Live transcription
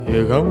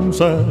Here comes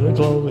Santa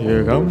Claus,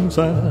 here comes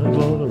Santa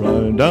Claus,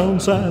 riding down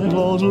Santa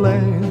Claus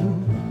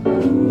Lane.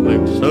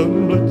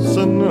 Blitzen,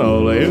 blitzen,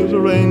 all here's a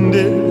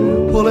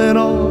reindeer pulling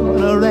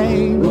on a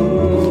rein.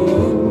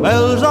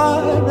 Bells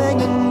are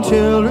ringing,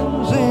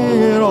 children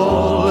singing,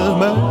 all is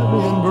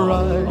merry and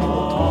bright.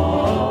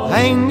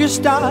 Hang your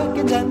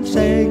stockings and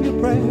say your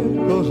prayers,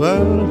 'cause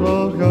Santa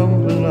Claus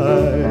comes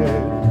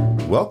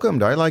tonight. Welcome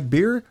to I Like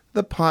Beer,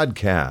 the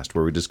podcast,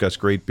 where we discuss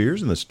great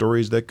beers and the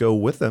stories that go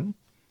with them.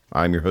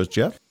 I'm your host,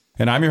 Jeff.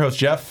 And I'm your host,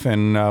 Jeff,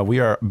 and we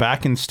are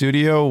back in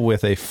studio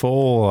with a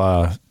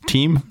full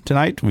team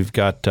tonight. We've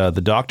got the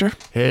doctor.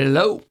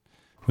 Hello.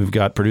 We've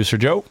got producer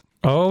Joe.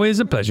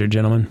 Always a pleasure,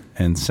 gentlemen.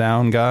 And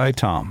sound guy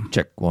Tom.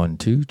 Check 1,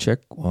 2,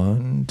 check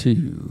 1,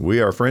 2. We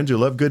are friends who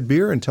love good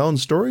beer and telling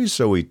stories,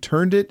 so we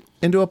turned it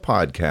into a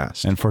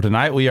podcast. And for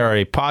tonight, we are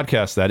a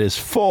podcast that is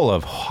full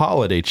of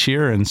holiday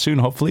cheer and soon,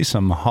 hopefully,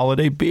 some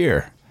holiday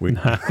beer.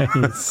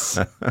 Nice.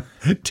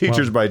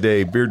 Teachers by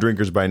day, beer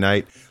drinkers by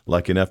night.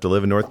 Lucky enough to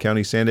live in North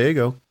County, San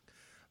Diego.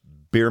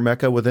 Beer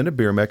mecca within a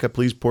beer mecca.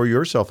 Please pour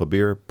yourself a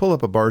beer, pull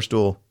up a bar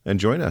stool,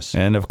 and join us.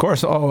 And of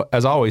course,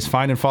 as always,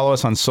 find and follow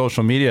us on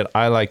social media at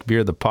I Like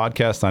Beer the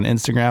Podcast on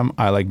Instagram,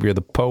 I Like Beer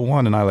the Po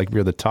One, and I Like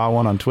Beer the Ta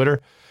One on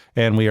Twitter.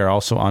 And we are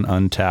also on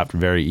Untapped,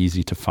 very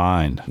easy to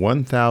find.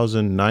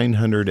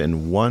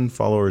 1,901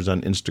 followers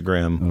on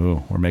Instagram.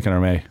 Ooh, we're making our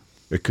way.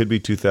 It could be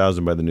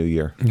 2,000 by the new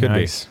year. Could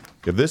Nice.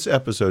 If this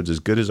episode's as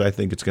good as I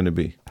think it's going to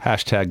be.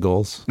 Hashtag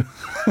goals.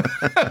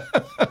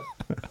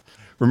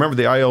 Remember,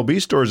 the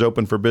ILB store is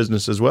open for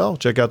business as well.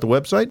 Check out the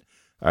website,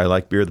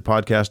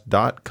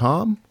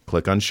 ilikebeerthepodcast.com.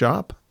 Click on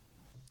shop.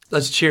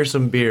 Let's cheer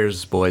some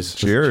beers, boys.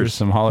 Cheers. Cheers,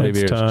 some holiday It's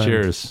beers. time.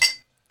 Cheers.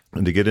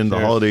 And to get into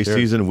the holiday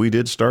season, we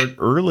did start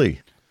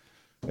early.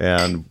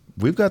 And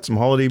we've got some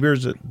holiday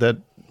beers that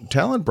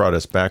Talent brought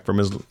us back from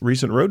his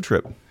recent road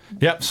trip.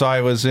 Yep. So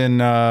I was in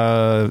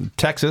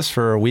Texas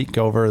for a week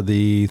over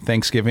the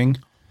Thanksgiving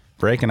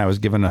break, and I was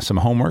given some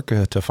homework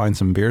to find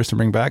some beers to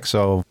bring back.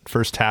 So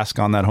first task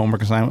on that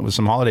homework assignment was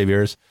some holiday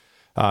beers.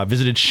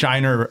 Visited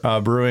Shiner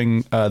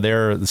Brewing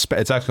there. It's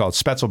actually called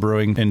Spetzel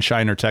Brewing in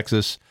Shiner,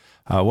 Texas.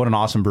 What an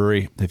awesome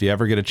brewery. If you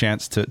ever get a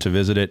chance to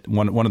visit it,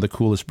 one of the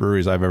coolest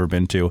breweries I've ever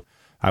been to.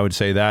 I would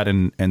say that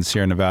and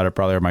Sierra Nevada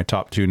probably are my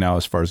top two now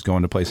as far as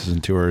going to places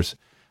and tours,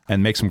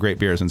 and make some great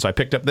beers. And so I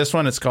picked up this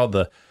one. It's called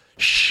the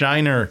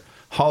Shiner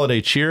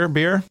Holiday Cheer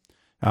beer,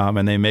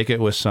 and they make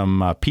it with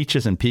some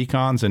peaches and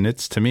pecans, and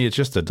to me it's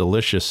just a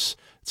delicious.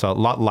 It's a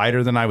lot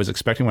lighter than I was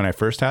expecting when I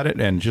first had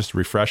it, and just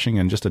refreshing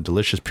and just a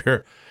delicious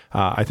beer.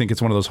 I think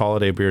it's one of those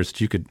holiday beers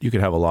that you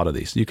could have a lot of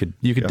these. You could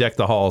deck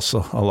the halls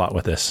a lot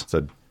with this. It's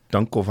a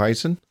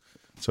Dunkelweizen,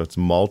 so it's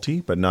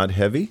malty but not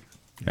heavy.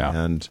 Yeah.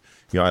 And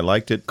I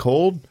liked it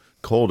cold.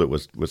 Cold, it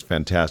was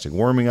fantastic.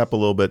 Warming up a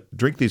little bit.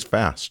 Drink these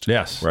fast.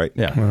 Yes. Right.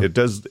 Yeah. It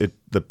does.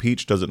 The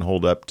peach doesn't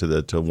hold up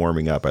to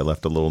warming up. I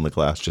left a little in the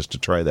glass just to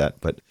try that,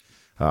 but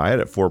I had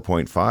it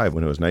 4.5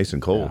 when it was nice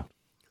and cold.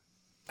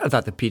 I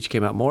thought the peach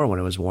came out more when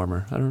it was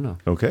warmer. I don't know.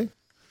 Okay.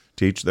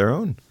 To each their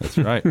own. That's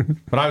right.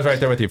 But I was right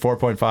there with you.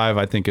 4.5.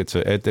 I think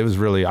it was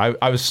really.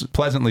 I was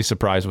pleasantly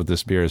surprised with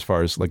this beer. As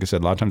far as, like I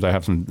said, a lot of times I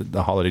have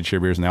the holiday cheer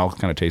beers and they all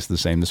kind of taste the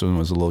same. This one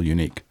was a little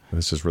unique.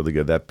 This is really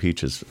good. That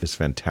peach is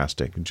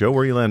fantastic. Joe,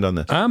 where you land on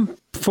this? I'm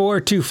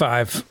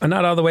 4.25. I'm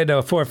not all the way to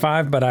a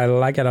 4.5, but I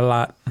like it a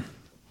lot.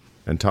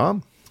 And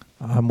Tom?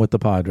 I'm with the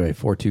Padre,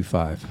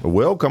 4.25.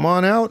 Will, come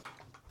on out.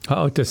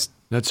 Oh, just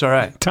That's all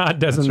right. Todd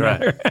doesn't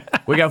matter.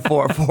 We got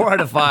 4 out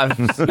of 5.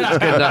 It's good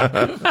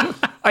enough.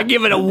 I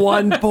give it a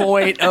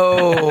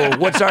 1.0.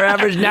 What's our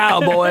average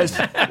now, boys?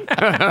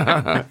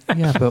 Yeah,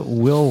 but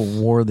Will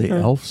wore the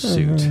elf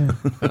suit. Once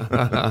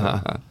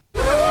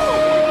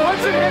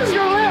it hits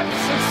your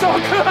lips, it's so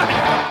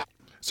good.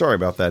 Sorry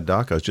about that,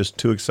 Doc. I was just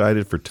too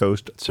excited for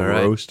toast, all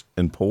right. roast,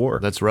 and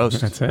pour. Let's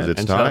roast. That's it. It's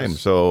And time.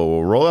 toast.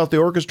 So roll out the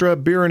orchestra,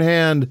 beer in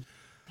hand.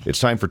 It's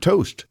time for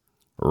toast,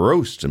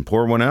 roast, and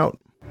pour one out.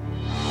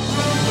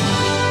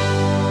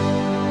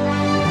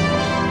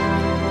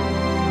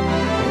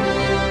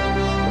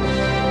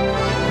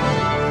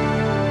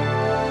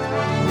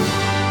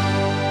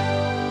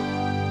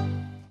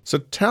 So,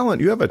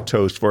 Talent, you have a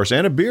toast for us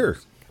and a beer.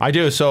 I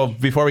do. So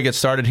before we get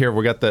started here,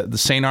 we got the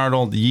St.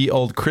 Arnold Ye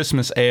Old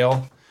Christmas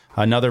Ale,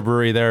 another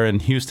brewery there in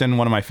Houston,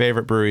 one of my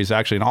favorite breweries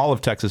actually in all of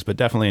Texas, but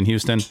definitely in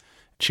Houston.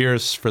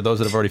 Cheers for those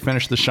that have already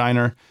finished the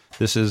Shiner.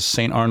 This is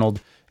St.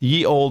 Arnold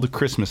Ye Old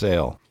Christmas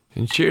Ale.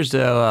 And cheers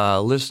to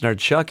listener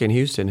Chuck in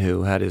Houston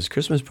who had his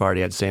Christmas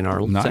party at St.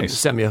 Arnold. Nice.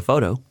 Sent me a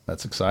photo.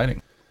 That's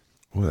exciting.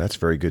 Oh, that's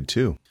very good,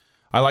 too.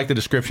 I like the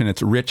description.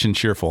 It's rich and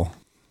cheerful.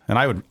 And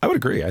I would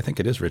agree. I think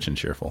it is rich and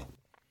cheerful.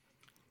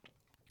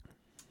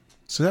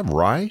 So is that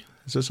rye?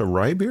 Is this a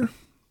rye beer?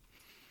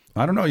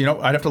 I don't know.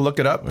 I'd have to look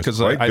it up because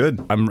quite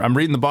good. I'm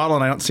reading the bottle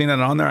and I don't see that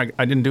on there.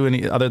 I didn't do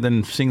any other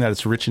than seeing that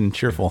it's rich and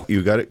cheerful.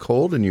 You got it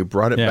cold and you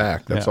brought it Yeah,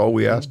 back. That's yeah. all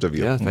we asked of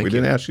you. Yeah, thank we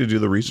didn't you. ask you to do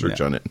the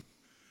research on it.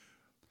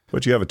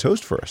 But you have a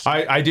toast for us.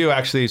 I do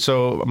actually.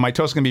 So my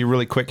toast is going to be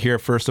really quick here.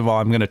 First of all,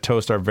 I'm going to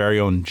toast our very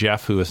own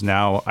Jeff, who is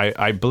now,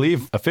 I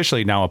believe,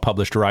 officially now a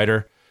published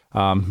writer.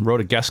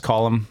 Wrote a guest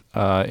column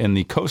in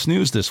the Coast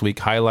News this week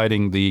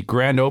highlighting the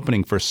grand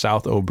opening for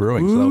South O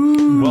Brewing.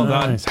 So well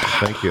done.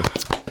 Thank you.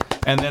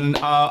 And then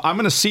I'm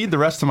going to cede the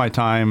rest of my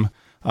time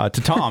to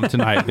Tom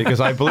tonight because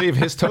I believe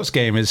his toast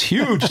game is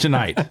huge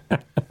tonight.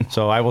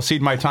 So I will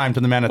cede my time to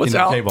the man at the end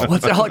of the table.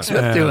 What's Alex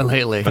Smith doing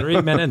lately?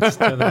 3 minutes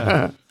to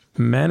the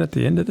man at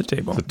the end of the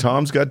table. So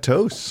Tom's got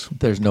toasts.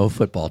 There's no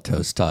football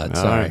toast, Todd.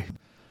 All Sorry. right.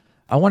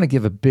 I want to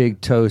give a big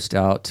toast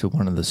out to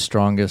one of the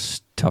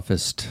strongest,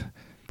 toughest,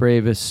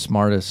 bravest,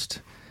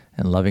 smartest,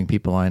 and loving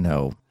people I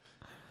know,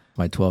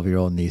 my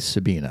 12-year-old niece,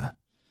 Sabina.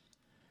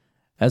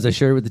 As I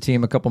shared with the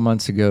team a couple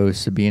months ago,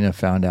 Sabina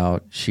found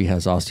out she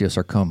has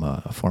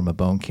osteosarcoma, a form of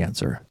bone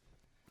cancer.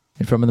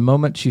 And from the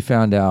moment she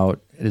found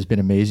out, it has been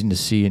amazing to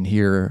see and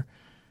hear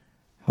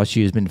how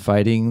she has been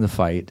fighting the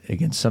fight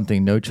against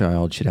something no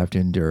child should have to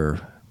endure.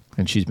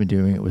 And she's been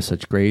doing it with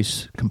such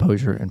grace,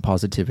 composure, and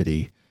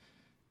positivity.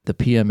 The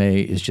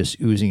PMA is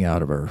just oozing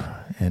out of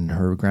her, and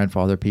her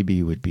grandfather,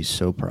 PB, would be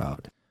so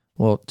proud.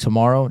 Well,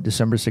 tomorrow,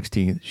 December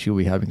 16th, she will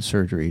be having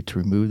surgery to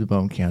remove the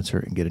bone cancer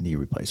and get a knee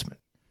replacement.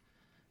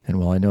 And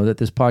while I know that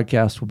this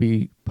podcast will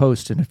be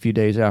posted a few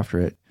days after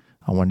it,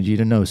 I wanted you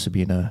to know,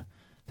 Sabina,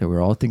 that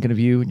we're all thinking of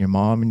you and your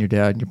mom and your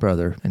dad and your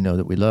brother, and know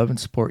that we love and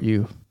support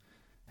you,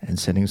 and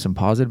sending some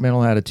positive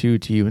mental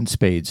attitude to you in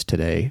spades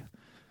today.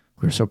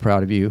 We're so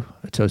proud of you.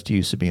 A toast to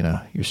you,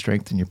 Sabina, your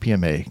strength and your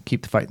PMA.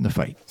 Keep the fight in the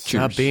fight.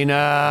 Cheers.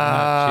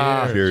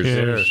 Sabina.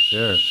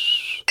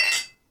 Cheers.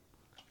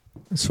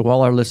 So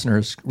while our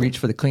listeners reach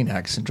for the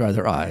Kleenex and dry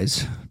their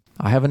eyes,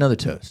 I have another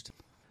toast.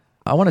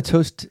 I want to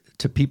toast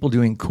to people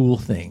doing cool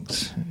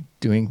things,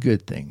 doing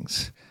good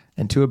things,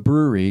 and to a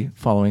brewery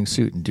following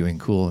suit and doing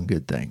cool and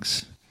good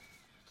things.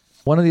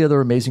 One of the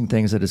other amazing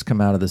things that has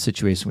come out of the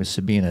situation with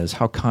Sabina is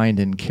how kind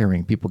and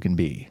caring people can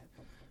be.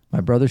 My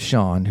brother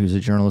Sean, who's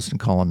a journalist and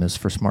columnist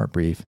for Smart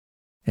Brief,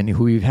 and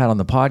who we've had on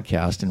the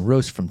podcast and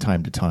roast from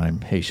time to time,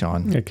 hey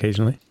Sean,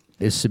 Occasionally.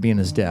 is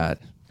Sabina's dad.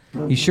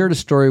 He shared a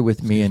story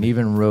with me and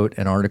even wrote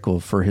an article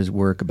for his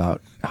work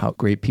about how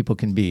great people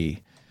can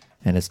be,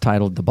 and it's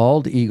titled "The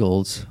Bald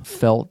Eagles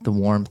Felt the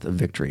Warmth of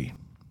Victory."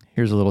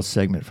 Here's a little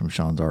segment from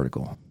Sean's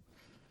article.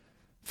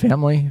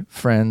 Family,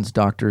 friends,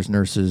 doctors,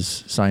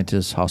 nurses,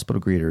 scientists,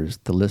 hospital greeters,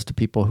 the list of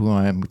people who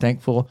I am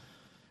thankful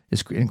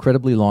is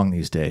incredibly long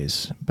these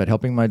days, but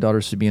helping my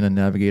daughter Sabina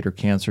navigate her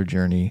cancer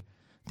journey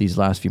these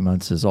last few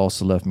months has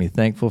also left me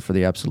thankful for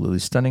the absolutely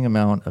stunning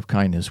amount of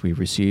kindness we've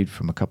received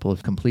from a couple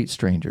of complete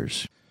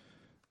strangers.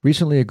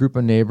 Recently, a group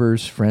of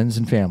neighbors, friends,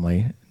 and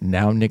family,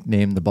 now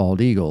nicknamed the Bald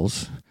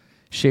Eagles,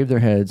 shaved their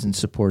heads in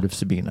support of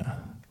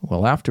Sabina.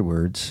 Well,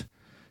 afterwards,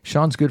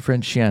 Sean's good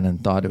friend Shannon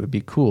thought it would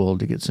be cool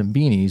to get some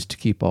beanies to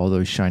keep all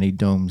those shiny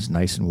domes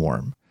nice and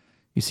warm.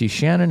 You see,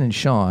 Shannon and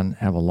Sean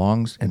have a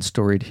long and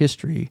storied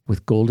history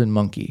with Golden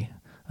Monkey,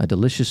 a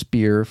delicious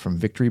beer from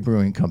Victory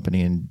Brewing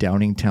Company in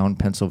Downingtown,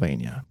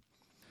 Pennsylvania.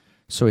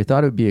 So he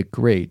thought it would be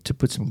great to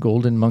put some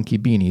Golden Monkey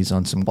beanies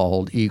on some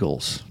Bald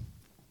Eagles.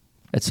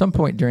 At some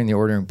point during the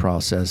ordering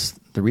process,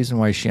 the reason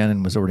why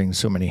Shannon was ordering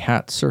so many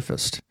hats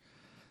surfaced.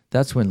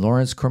 That's when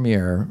Lawrence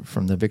Cormier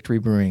from the Victory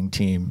Brewing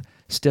team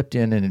stepped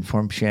in and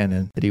informed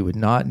Shannon that he would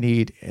not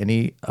need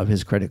any of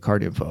his credit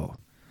card info.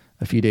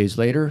 A few days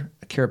later,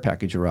 a care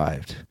package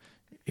arrived.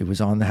 It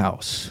was on the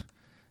house,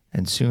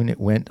 and soon it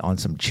went on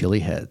some chilly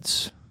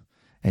heads.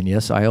 And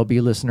yes,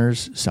 ILB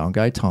listeners, Sound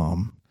Guy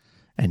Tom,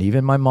 and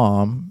even my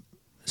mom,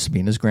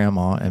 Sabina's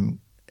grandma, and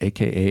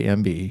a.k.a.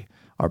 MB,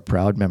 are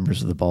proud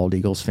members of the Bald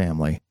Eagles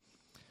family.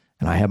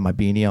 And I have my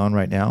beanie on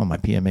right now and my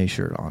PMA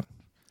shirt on.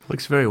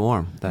 Looks very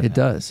warm. It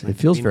does. It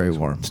feels very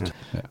warm.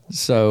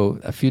 So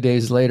a few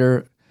days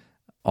later,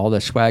 all the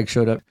swag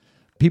showed up.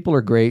 People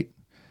are great.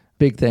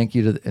 Big thank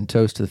you and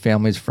toast to the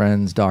families,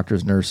 friends,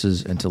 doctors,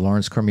 nurses, and to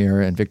Lawrence Cormier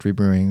and Victory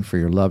Brewing for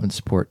your love and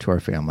support to our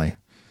family.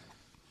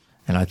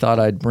 And I thought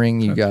I'd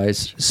bring you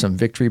guys some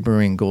Victory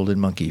Brewing Golden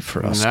Monkey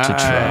for us to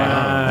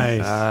try.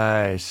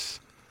 Nice.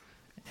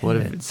 What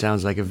if it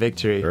sounds like a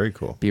victory? Very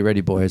cool. Be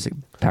ready, boys. It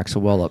packs a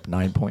well up,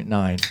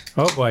 9.9.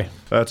 Oh, boy.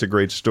 That's a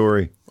great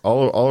story.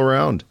 All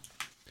around.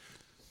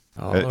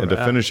 And to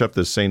around. finish up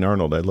this St.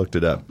 Arnold, I looked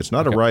it up. It's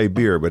not a rye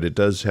beer, but it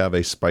does have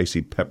a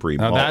spicy, peppery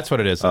malt. that's what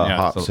it is. Yeah,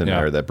 hops so- in yeah.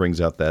 there that brings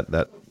out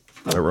that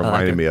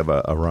reminded me of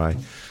a rye.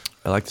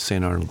 I like the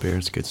St. Arnold beer.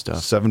 It's good stuff.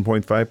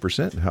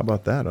 7.5%. How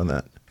about that on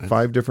that?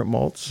 5 different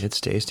malts. It's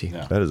tasty.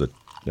 Yeah.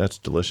 That's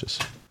delicious.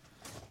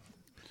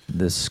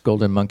 This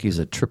Golden Monkey is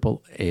a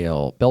triple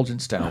ale, Belgian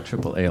style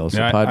triple ale. So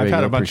Yeah, Padre, I've had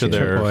you'll a bunch of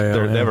appreciate it.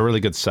 their. They have a really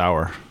good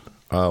sour.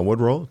 What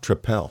roll?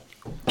 Tripel.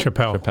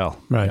 Tripel. Tripel.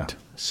 Right. Yeah.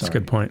 That's a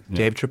good point.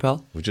 Dave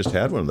Trappell? We just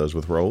had one of those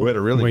with roll. We had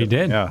a really We good.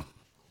 did. Yeah.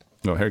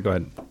 No, here, go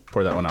ahead.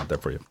 Pour that one out there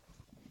for you.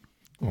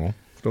 Oh,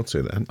 don't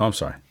say that. Oh, I'm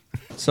sorry.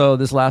 So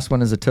this last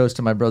one is a toast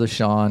to my brother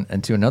Sean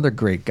and to another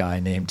great guy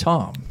named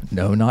Tom.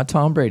 No, not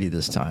Tom Brady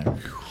this time.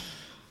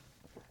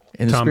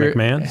 In the Tom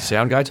McMahon.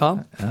 Sound guy,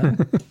 Tom?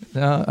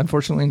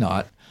 Unfortunately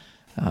not.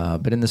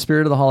 But in the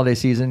spirit of the holiday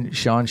season,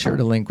 Sean shared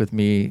a link with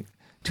me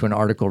to an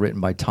article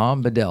written by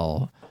Tom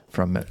Bedell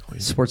from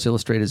Sports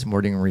Illustrated's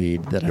Morning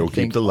Read that You'll I keep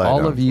think the light all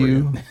on of for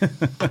you,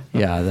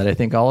 that I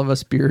think all of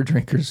us beer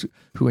drinkers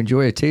who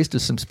enjoy a taste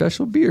of some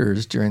special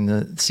beers during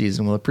the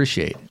season will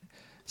appreciate.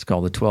 It's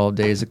called The 12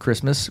 Days of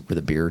Christmas with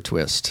a Beer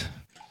Twist.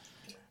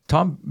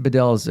 Tom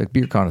Bedell is a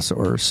beer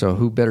connoisseur, so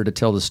who better to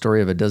tell the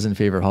story of a dozen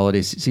favorite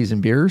holiday season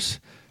beers?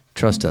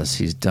 Trust us,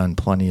 he's done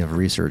plenty of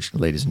research,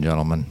 ladies and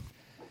gentlemen.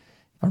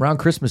 Around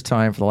Christmas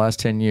time for the last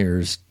 10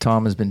 years,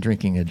 Tom has been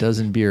drinking a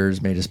dozen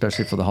beers made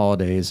especially for the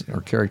holidays or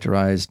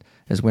characterized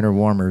as winter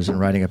warmers and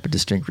writing up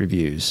distinct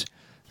reviews.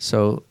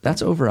 So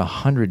that's over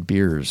 100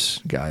 beers,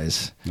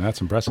 guys.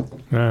 That's impressive.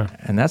 Yeah.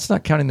 And that's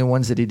not counting the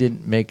ones that he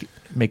didn't make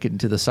it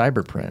into the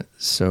cyberprint.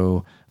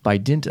 So by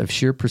dint of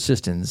sheer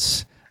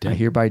persistence, I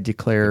hereby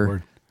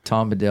declare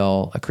Tom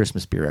Bedell a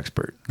Christmas beer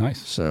expert. Nice.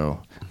 So,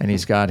 and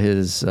he's got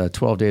his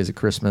 12 Days of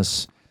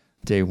Christmas,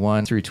 day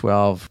 1 through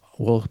 12.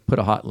 We'll put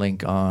a hot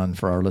link on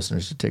for our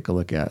listeners to take a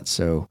look at.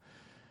 So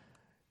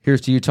here's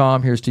to you,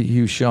 Tom. Here's to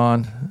you,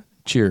 Sean.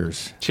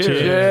 Cheers.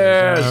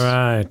 Cheers. All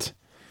right.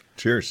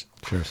 Cheers.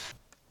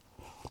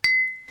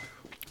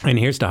 And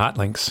here's to hot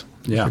links.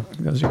 Yeah.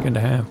 Those are good to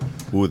have.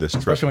 Ooh, this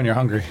Especially when you're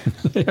hungry.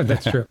 Yeah,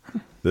 that's true.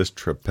 this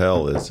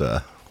Tripel is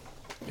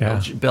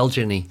Yeah.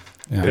 Belgian-y.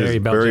 Very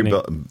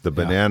Belgian-y. the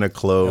banana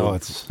clove, Oh,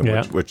 it's-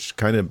 Yeah. which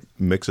kind of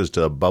mixes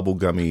to a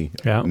bubblegummy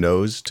Yeah.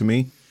 nose to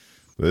me.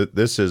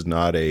 This is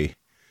not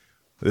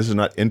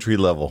entry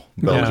level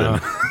Belgian.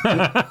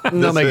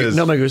 No me This is-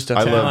 gusta.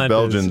 I love Talent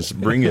Belgians. is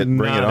bring it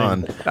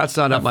on. That's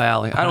not up my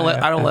alley. I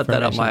don't let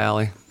that up my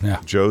alley.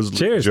 Joe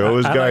Cheers. is I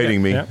like guiding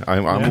it. me. Yeah.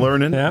 I'm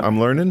learning. Yeah. I'm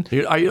learning.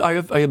 Are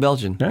you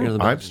Belgian? Yeah. You're the I'm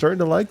Belgian. starting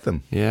to like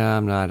them. Yeah,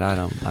 I'm not.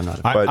 I'm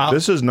not. But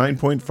this is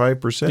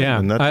 9.5%, Yeah.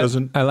 and that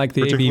doesn't I like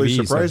the particularly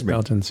ABVs surprise of me.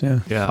 Belgians. Yeah.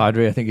 Yeah.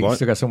 Audrey, I think you What?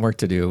 still got some work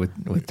to do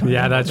with Tom.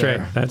 Yeah, that's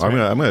right. That's I'm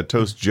right. gonna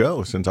toast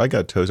Joe since I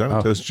got toast. I'm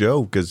gonna toast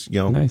Joe because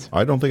Nice.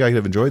 I don't think I could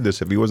have enjoyed this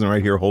if he wasn't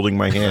right here holding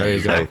my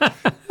hand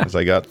as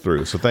I got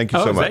through. So thank you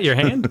Oh, so is much. that your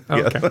hand?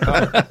 Okay.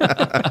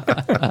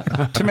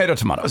 Tomato.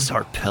 Those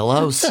are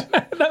pillows.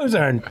 Those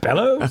aren't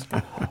bellows.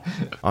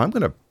 I'm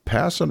gonna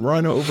pass and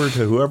run over to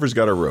whoever's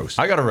got a roast.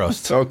 I got a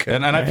roast. Okay.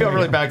 And I feel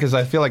really bad because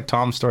I feel like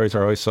Tom's stories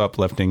are always so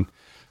uplifting.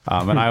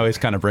 And I always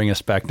kind of bring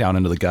us back down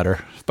into the gutter.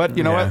 But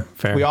you know Yeah, what?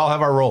 fair. We all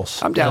have our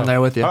roles. I'm down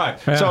there with you. All right.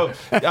 So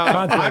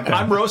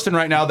I'm roasting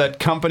right now that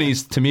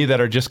companies to me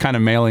that are just kind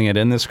of mailing it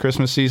in this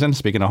Christmas season,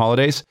 speaking of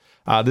holidays,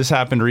 this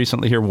happened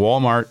recently here.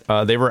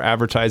 Walmart, they were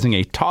advertising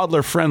a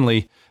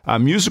toddler-friendly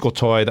musical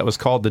toy that was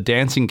called the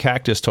Dancing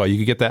Cactus toy. You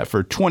could get that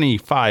for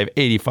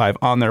 $25.85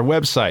 on their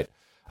website.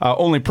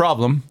 Only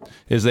problem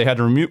is they had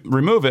to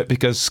remove it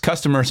because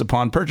customers,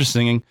 upon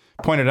purchasing,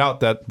 pointed out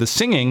that the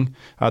singing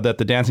that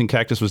the Dancing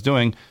Cactus was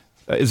doing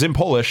is in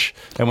Polish,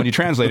 and when you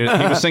translate it,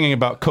 he was singing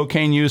about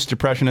cocaine use,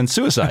 depression, and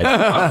suicide.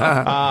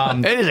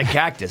 It is a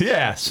cactus.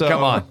 Yeah, so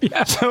Come on.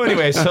 So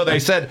anyway, so they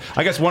said,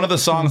 I guess one of the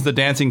songs the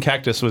Dancing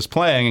Cactus was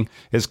playing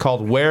is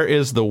called "Where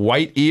Is the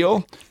White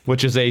Eel,"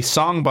 which is a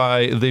song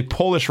by the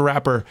Polish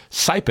rapper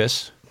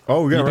Cypus.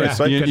 Oh yeah, right. Yeah.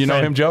 Psych- You know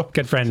friend. him, Joe?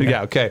 Good friend, Yeah,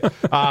 yeah. okay.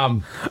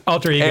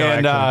 Alter ego.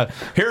 And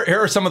actually.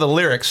 here are some of the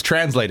lyrics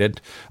translated.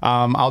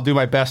 I'll do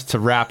my best to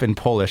rap in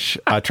Polish.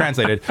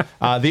 Translated.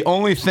 The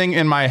only thing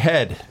in my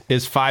head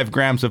is 5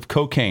 grams of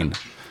cocaine.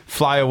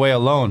 Fly away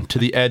alone to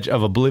the edge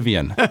of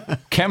oblivion.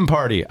 Chem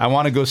party. I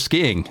want to go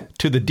skiing.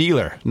 To the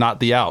dealer, not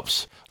the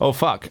Alps. Oh,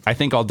 fuck. I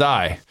think I'll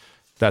die.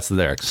 That's the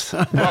lyrics.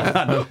 But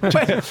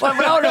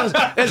what I don't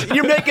know is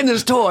you're making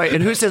this toy,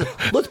 and who says,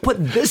 let's put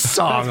this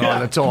song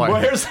on the toy?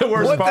 Well, here's the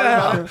worst What part the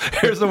about hell? it.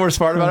 Here's the worst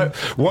part about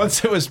it.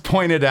 Once it was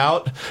pointed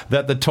out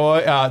that the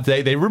toy,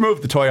 they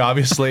removed the toy,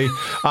 obviously.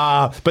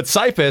 But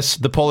Cypus,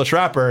 the Polish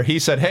rapper, he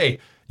said, "Hey,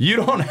 you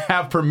don't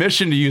have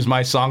permission to use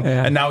my song,"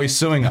 and now he's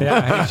suing him.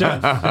 Yeah, he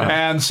should.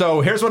 And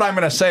so here's what I'm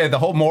going to say. The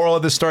whole moral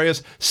of this story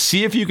is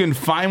see if you can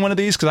find one of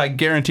these because I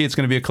guarantee it's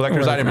going to be a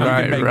collector's item. And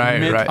you can make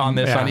mint on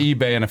this on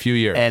eBay in a few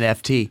years.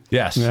 NFT.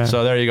 Yes. Yeah.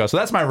 So there you go. So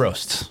that's my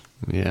roast.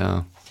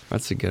 Yeah,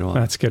 that's a good one.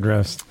 That's good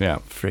roast. Yeah.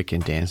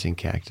 Freaking dancing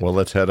cactus. Well,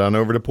 let's head on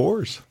over to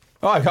Pours.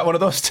 Oh, I got one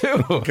of those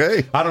too.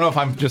 Okay. I don't know if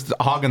I'm just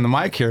hogging the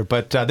mic here,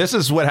 but this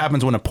is what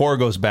happens when a pour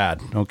goes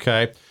bad.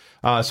 Okay.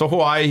 So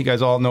Hawaii, you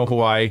guys all know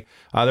Hawaii.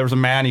 There was a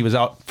man, he was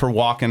out for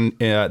walking.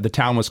 The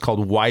town was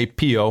called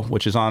Waipio,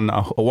 which is on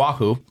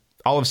Oahu.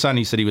 All of a sudden,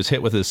 he said he was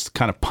hit with this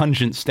kind of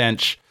pungent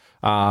stench,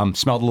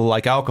 smelled a little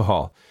like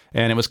alcohol.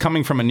 And it was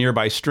coming from a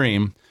nearby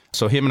stream.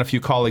 So him and a few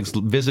colleagues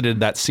visited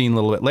that scene a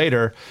little bit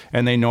later,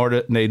 and they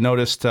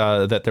noticed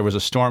that there was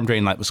a storm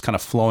drain that was kind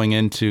of flowing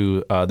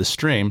into the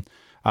stream.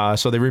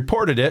 So they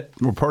reported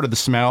the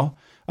smell.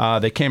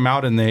 They came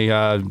out and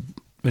they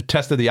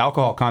tested the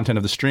alcohol content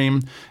of the stream,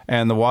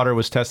 and the water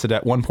was tested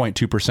at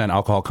 1.2%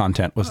 alcohol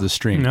content was the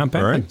stream. Not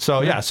bad. Right.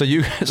 So yeah, so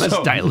you That's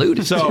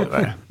diluted.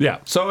 So yeah.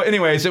 So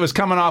anyways, it was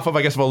coming off of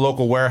I guess of a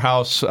local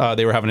warehouse.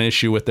 They were having an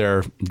issue with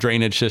their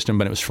drainage system,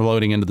 but it was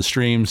floating into the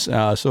streams.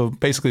 So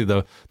basically,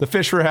 the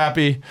fish were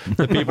happy,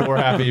 the people were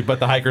happy, but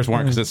the hikers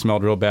weren't because it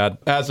smelled real bad.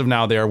 As of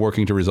now, they are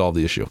working to resolve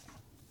the issue.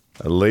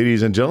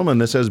 Ladies and gentlemen,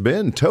 this has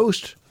been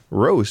Toast,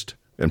 Roast,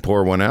 and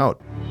Pour One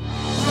Out.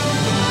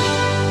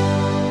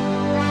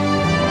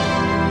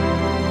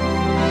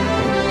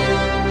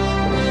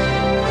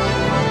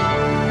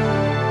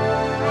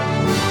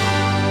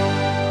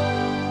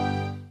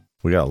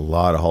 We got a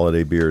lot of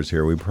holiday beers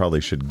here. We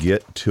probably should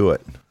get to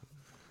it.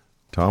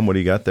 Tom, what do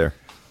you got there?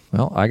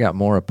 Well, I got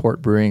more of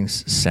Port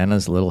Brewing's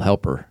Santa's Little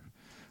Helper.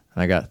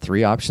 I got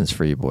 3 options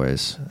for you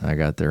boys. I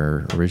got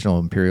their original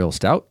Imperial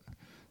Stout,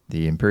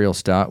 the Imperial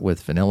Stout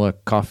with vanilla,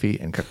 coffee,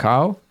 and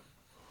cacao,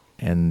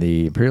 and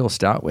the Imperial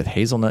Stout with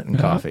hazelnut and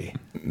coffee.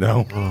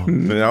 No.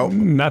 No.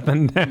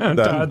 Nothing.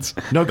 Todd's.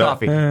 No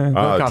coffee. No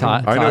coffee.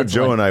 I know Todd's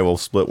Joe like- and I will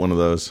split one of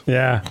those.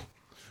 Yeah.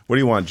 What do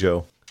you want,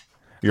 Joe?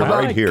 You're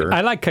right here.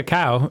 I like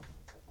cacao.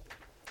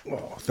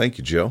 Oh, thank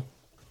you, Joe.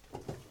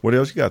 What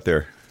else you got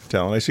there,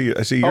 Talon? I see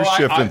you're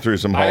shifting through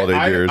some holiday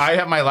beers. I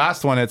have my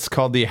last one. It's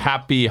called the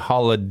Happy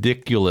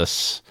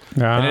Holidiculous.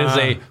 And it is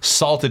a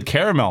salted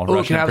caramel. Oh,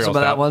 Russian can I have Imperial some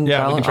of that Stout. one? Yeah,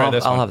 we Talon? can try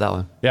this I'll one. have that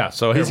one. Yeah,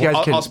 so These here, guys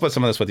I'll can- split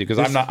some of this with you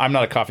because I'm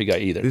not a coffee guy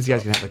either. These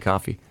guys can have the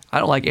coffee. I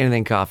don't like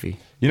anything coffee.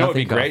 You know what would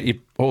be Nothing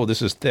great?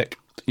 This is thick.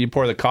 You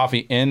pour the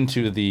coffee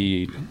into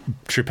the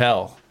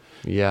tripel.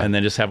 Yeah. And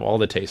then just have all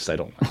the tastes I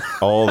don't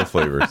like. all the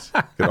flavors.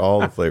 Get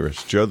all the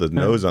flavors. Joe, the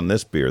nose on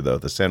this beer, though,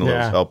 the Santa Claus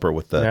Yeah. Helper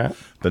with the Yeah.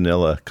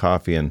 vanilla,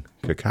 coffee, and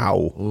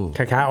cacao.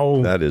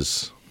 Cacao. That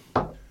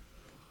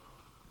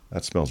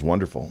smells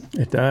wonderful.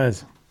 It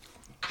does.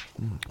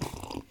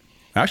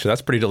 Actually,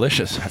 that's pretty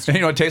delicious. And,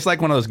 it tastes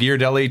like one of those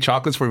Ghirardelli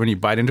chocolates where when you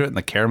bite into it and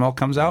the caramel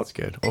comes out. That's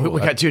good. Oh,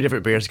 we got 2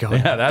 different beers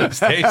going. Yeah, that's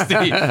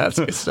tasty. That's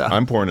good stuff.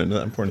 I'm pouring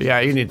it.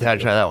 Yeah, you need to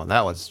try that one.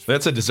 That one's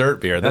That's a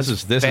dessert beer. This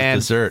is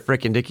dessert.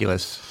 freaking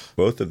ridiculous.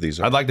 Both of these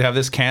are. I'd like to have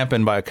this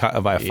camping by a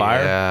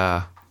fire.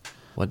 Yeah.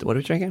 What are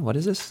we drinking? What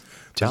is this?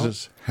 This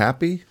is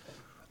Happy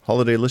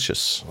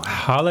Holidaylicious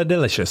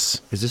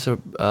Holidelicious. Is this a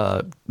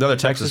Another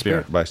Texas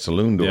beer. by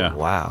Saloon Door. Yeah.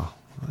 wow?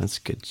 That's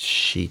good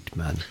sheet,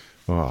 man.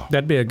 Oh.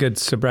 That'd be a good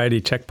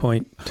sobriety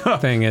checkpoint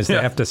thing is they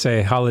have to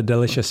say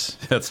holidelicious.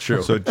 That's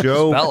true. So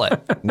Joe, Spell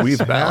it. we've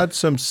had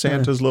some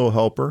Santa's Little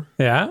Helper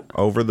Yeah.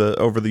 over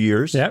the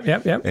years.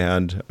 Yep.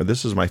 And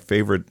this is my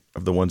favorite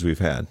of the ones we've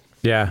had.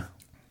 Yeah.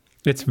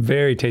 It's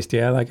very tasty.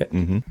 I like it.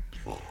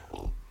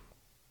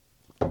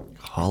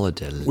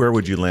 Holiday. Where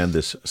would you land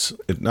this?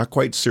 It's not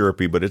quite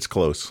syrupy, but it's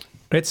close.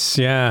 It's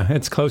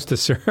close to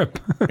syrup.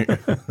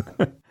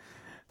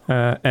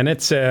 And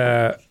it's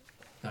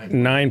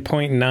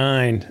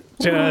 9.9.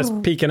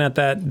 Just peeking at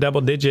that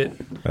double digit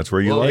That's where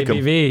you like them.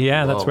 ABV.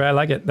 Yeah, that's Whoa. where I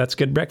like it. That's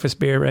good breakfast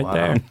beer right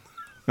there.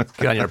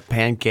 Good on your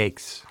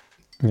pancakes.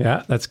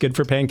 Yeah, that's good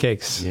for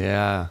pancakes.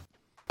 Yeah.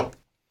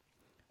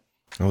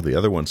 Oh, the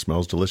other one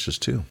smells delicious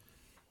too.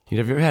 You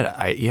ever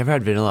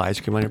had vanilla ice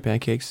cream on your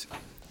pancakes?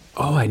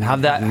 Oh, I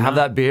Have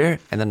that beer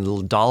and then a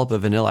little dollop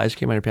of vanilla ice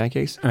cream on your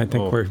pancakes. I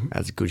think we're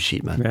That's a good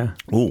sheet, man. yeah.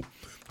 Ooh,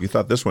 you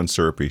thought this one's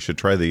syrupy. You should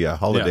try the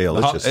Holiday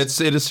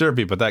Delicious. It is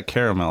syrupy, but that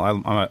caramel,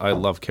 I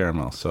love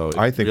caramel. So it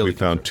I think really we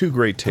found 2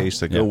 great tastes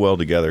that go well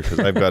together because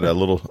I've got a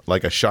little,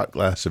 like a shot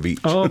glass of each.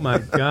 Oh my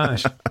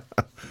gosh.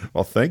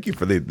 Well, thank you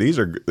for these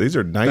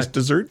are nice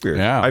dessert beers.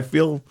 Yeah. I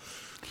feel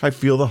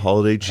the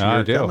holiday cheer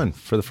I do, coming.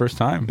 for the first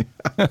time.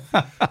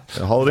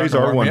 The holidays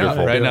are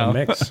wonderful. right Do a now.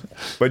 Mix.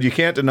 But you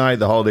can't deny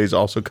the holidays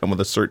also come with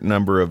a certain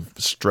number of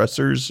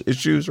stressors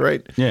issues,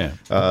 right? Yeah.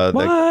 That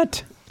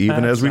What?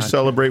 even That's as we not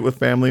celebrate with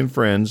family and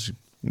friends,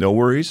 no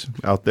worries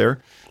out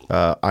there.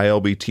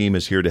 ILB team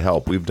is here to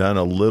help. We've done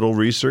a little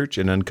research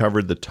and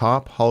uncovered the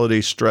top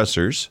holiday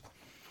stressors,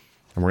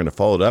 and we're going to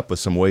follow it up with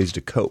some ways to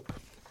cope.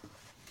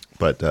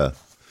 But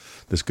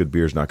this good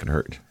beer is not going to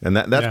hurt, and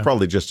that's Yeah.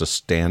 probably just a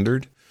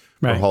standard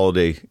for Right.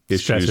 holiday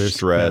issues, Stressors,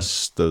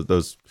 stress.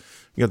 Those,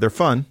 they're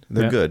fun,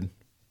 they're Yeah. good,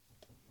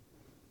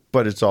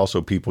 but it's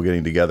also people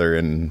getting together,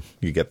 and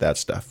you get that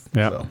stuff.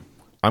 Yeah. So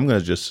I'm going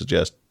to just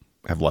suggest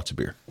have lots of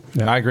beer.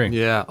 I agree.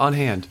 Yeah, on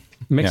hand.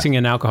 Mixing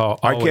in alcohol.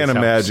 I always can't helps.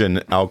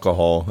 imagine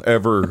alcohol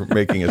ever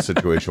making a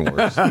situation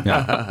worse.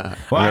 Well,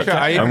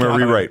 actually, I'm going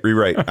to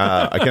rewrite.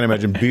 I can't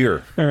imagine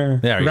beer, There you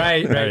go.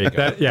 Right. There you go.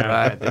 That, yeah.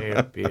 Right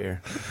there,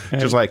 beer.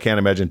 just like I can't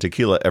imagine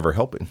tequila ever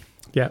helping.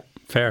 Yeah.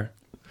 Fair.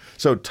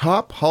 So,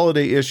 top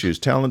holiday issues.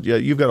 Talent, yeah,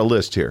 you've got a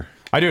list here.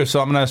 I do.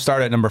 So I'm going to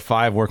start at number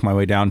 5, work my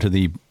way down to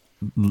the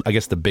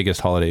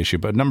biggest holiday issue.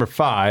 But number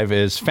 5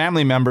 is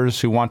family members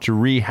who want to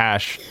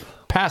rehash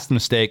past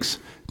mistakes,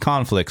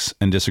 conflicts,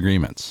 and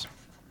disagreements.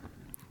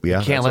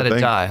 Yeah, Can't that's let a it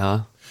thing. die, huh?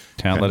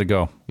 Can't let it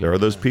go. There are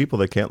those people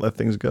that can't let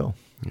things go.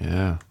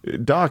 Yeah.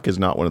 Doc is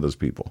not one of those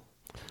people.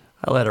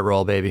 I let it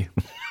roll, baby.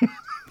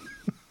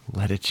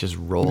 Let it just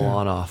roll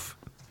on off.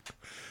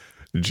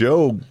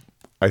 Joe,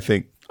 I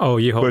think, Oh,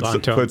 you hold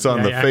on to him. puts on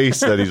Yeah, the yeah. face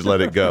that he's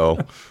let it go,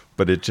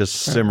 but it's just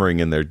simmering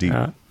in there deep.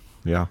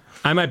 Yeah.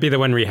 I might be the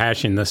one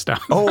rehashing this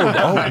stuff. Oh,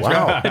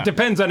 wow. It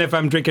depends on if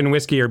I'm drinking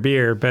whiskey or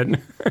beer, but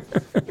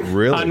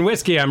Really? on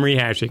whiskey, I'm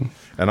rehashing.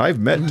 And I've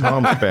met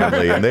Tom's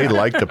family, and they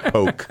like to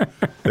poke.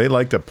 They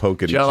like to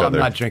poke at Joe, each I'm other.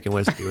 not drinking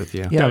whiskey with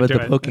you. Yeah, Don't but do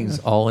the it. poking's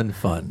all in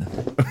fun.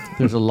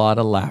 There's a lot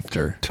of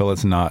laughter. Till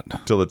it's not.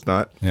 Till it's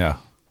not. Yeah.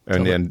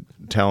 And then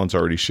Talon's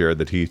already shared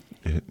that the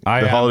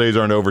am. holidays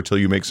aren't over till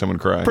you make someone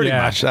cry. Pretty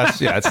Yeah. much.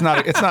 That's It's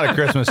not a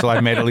Christmas till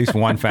I've made at least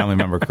one family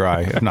member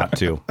cry, if not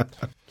 2.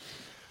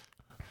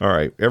 All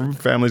right. Every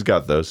family's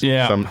got those.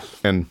 Yeah.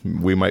 And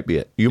we might be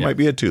it. You might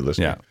be it too,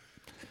 listener. Yeah.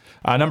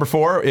 Number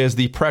 4 is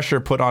the pressure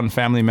put on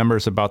family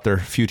members about their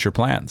future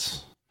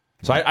plans.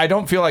 So I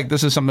don't feel like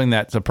this is something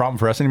that's a problem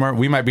for us anymore.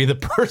 We might be the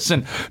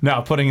person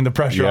now putting the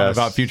pressure on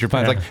about future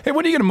plans. Like, hey,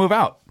 when are you going to move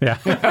out? Yeah.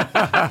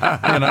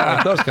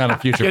 Like those kind of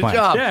future Good plans.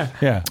 job.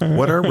 Yeah.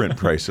 What are rent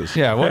prices?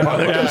 Yeah. Or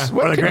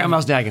the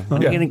grandma's nagging.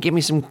 When are you going to give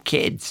me some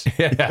kids?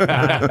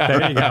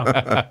 There you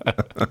go.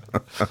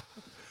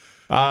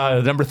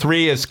 Number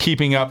 3 is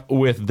keeping up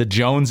with the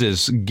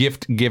Joneses'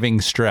 gift-giving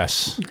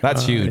stress.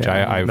 That's huge.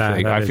 yeah.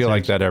 I feel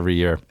like that every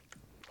year.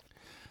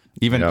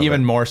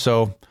 Even more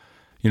so.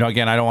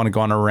 Again, I don't want to go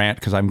on a rant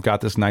because I've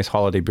got this nice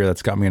holiday beer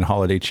that's got me in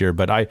holiday cheer.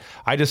 But I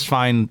just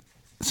find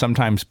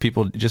sometimes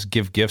people just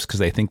give gifts because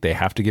they think they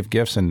have to give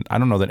gifts, and I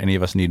don't know that any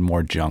of us need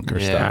more junk or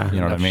stuff. You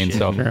know what I mean? shit.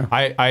 So True.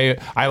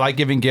 I like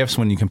giving gifts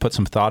when you can put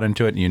some thought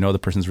into it, and the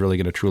person's really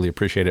going to truly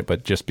appreciate it.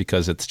 But just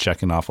because it's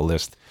checking off a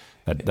list,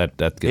 that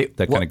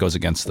kind of goes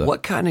against the.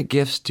 What kind of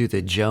gifts do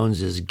the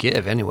Joneses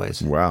give,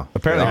 anyways? Wow.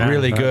 Apparently,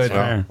 really good.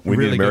 We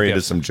really need to marry good into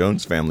gifts. some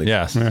Jones families.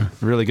 Yes,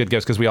 really good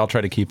gifts because we all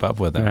try to keep up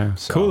with them. Yeah.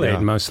 So,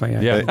 Kool-Aid mostly.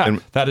 Yeah,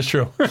 And- that is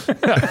true. Ooh.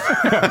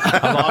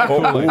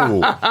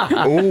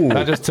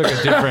 That just took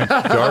a different.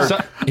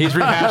 He's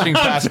rehashing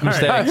past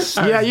mistakes.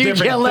 Yeah, you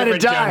can't let it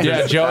die.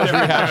 Yeah, Joe's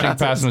rehashing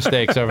past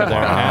mistakes over there.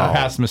 And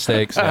past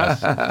mistakes,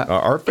 yes.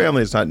 Our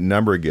family is not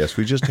number of gifts.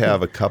 We just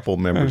have a couple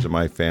members of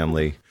my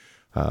family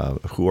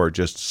who are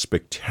just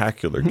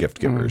spectacular gift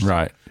givers.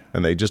 Right.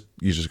 And you just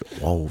go,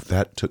 oh,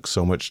 that took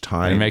so much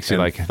time. It makes you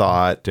and like,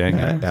 thought, dang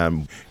it.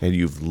 and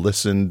you've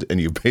listened and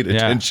you've paid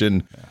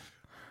attention.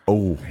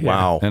 Oh,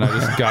 wow. And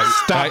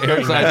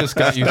I just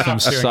got you some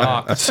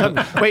socks.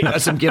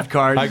 Some gift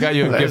cards. I got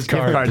you a gift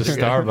card to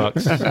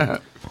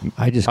Starbucks.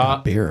 I just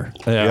got beer.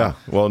 Yeah.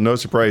 Well, no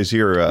surprise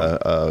here.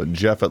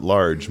 Jeff at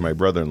Large, my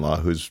brother-in-law,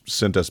 who's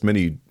sent us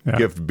many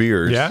gift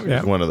beers,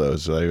 is one of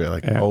those. So they're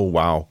like, oh,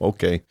 wow.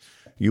 Okay.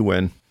 You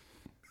win.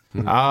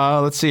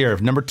 Let's see here.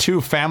 Number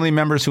 2, family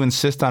members who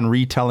insist on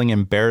retelling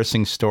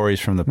embarrassing stories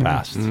from the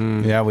past.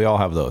 Yeah, we all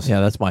have those. Yeah,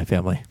 that's my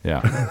family.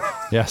 Yeah.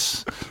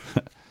 Yes.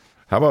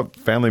 How about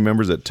family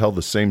members that tell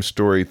the same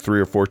story 3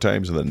 or 4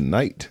 times in the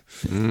night?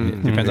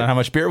 Depends on how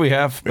much beer we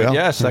have. But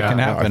yes, that can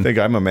happen. I think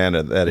I'm a man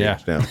at that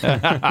age now.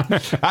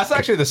 That's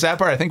actually the sad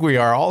part. I think we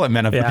are all at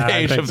men of the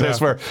age of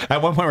this, where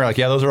at one point we're like,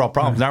 yeah, those are all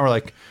problems. Now we're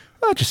like,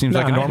 well, it just seems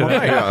like a normal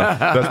night. Yeah,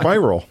 that's my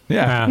role.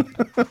 Yeah.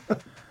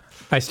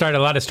 I start a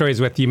lot of stories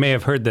with, you may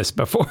have heard this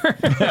before.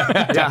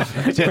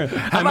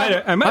 I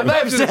might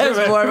have said this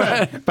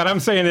before, but I'm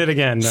saying it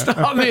again.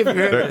 Stop me if you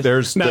heard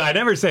it. No, I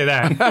never say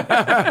that.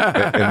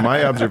 In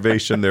my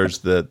observation, there's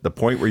the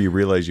point where you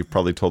realize you've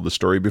probably told the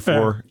story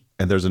before,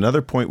 and there's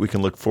another point we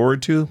can look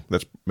forward to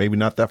that's maybe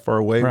not that far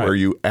away, where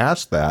you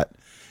ask that,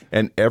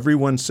 and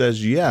everyone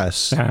says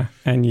yes,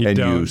 and you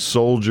don't. you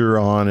soldier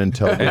on and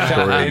tell the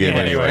story again.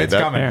 Anyway, it's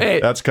coming. Hey,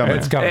 That's coming.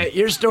 It's coming. Hey,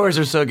 your stories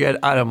are so good.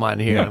 I don't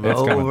mind hearing them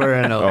over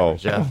and over, Oh,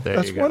 Jeff. There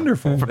that's you go.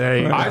 wonderful. There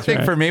you go. I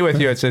think for me with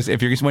you, it says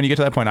when you get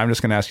to that point, I'm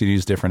just going to ask you to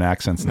use different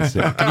accents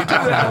instead. Can you do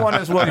that one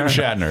as William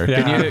Shatner?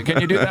 Can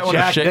you do that one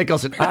as Jack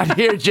Nicholson. I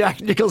hear Jack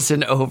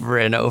Nicholson over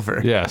and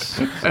over. Yes.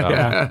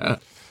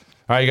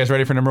 All right, you guys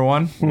ready for number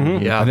 1?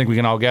 Yeah. I think we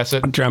can all guess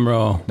it. Drum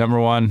roll. Number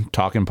 1,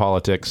 talking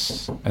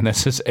politics. And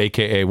this is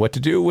AKA what to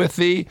do with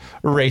the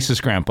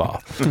racist grandpa.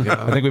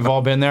 I think we've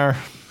all been there.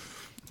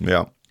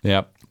 Yeah.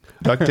 Yep.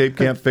 Duct tape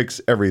can't fix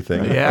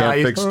everything. It Yeah,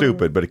 can't fix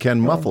stupid, but it can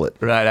muffle it.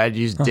 Right, I'd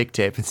use dick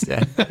tape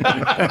instead.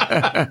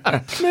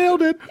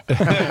 Nailed it.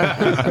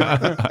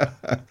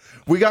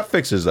 We got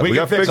fixes, though. We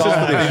got fixes all for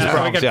these these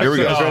problems. problems. Here we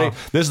You guys go. ready?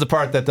 This is the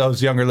part that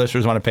those younger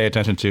listeners want to pay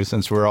attention to,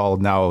 since we're all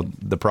now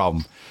the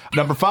problem.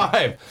 Number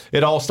 5,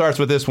 it all starts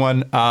with this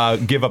one,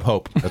 give up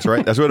hope. That's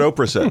right. That's what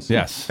Oprah says.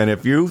 Yes. And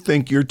if you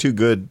think you're too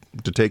good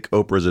to take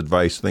Oprah's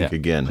advice, think Yeah.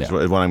 again. That's Yeah.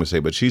 what I'm going to say.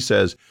 But she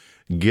says,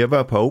 give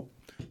up hope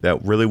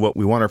that really what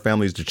we want our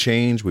families to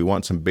change. We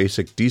want some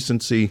basic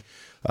decency,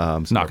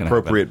 some not gonna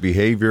appropriate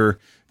behavior.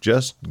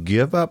 Just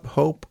give up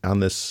hope on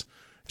this.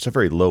 It's a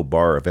very low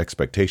bar of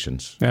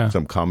expectations. Yeah.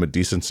 Some common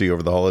decency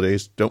over the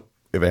holidays. If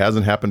it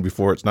hasn't happened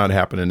before, it's not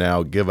happening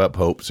now. Give up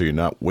hope so you're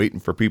not waiting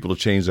for people to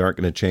change that aren't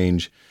going to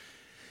change.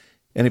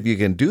 And if you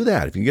can do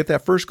that, if you can get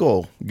that first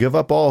goal, give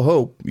up all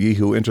hope, ye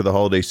who enter the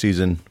holiday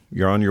season,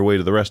 you're on your way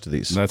to the rest of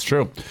these. That's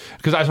true.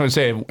 Because I just want to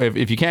say,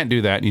 if you can't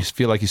do that and you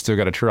feel like you still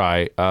got to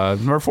try,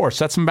 number 4,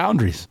 set some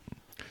boundaries.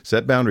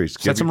 Set boundaries.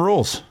 Set some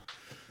rules.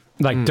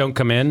 Like, don't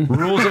come in.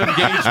 Rules of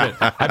engagement.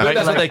 I believe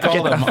that's what they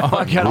call them.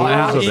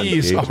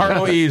 ROEs.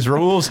 ROEs.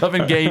 Rules of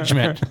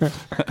engagement.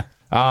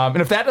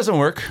 And if that doesn't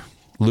work,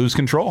 lose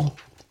control.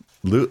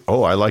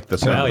 Oh, I like the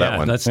sound Well, of that yeah,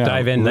 one. let's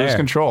dive in lose there.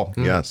 control.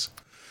 Yes.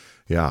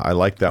 Yeah, I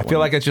like that one. I feel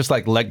like it's just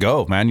like let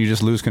go, man. You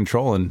just lose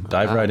control and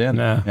dive right in.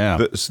 Yeah.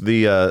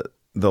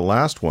 The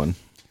last one,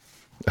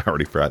 I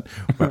already forgot.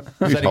 These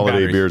Setting holiday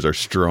boundaries. beers are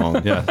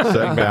strong. Yeah.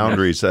 Setting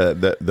boundaries.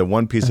 The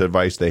one piece of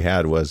advice they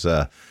had was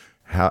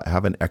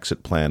have an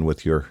exit plan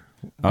with your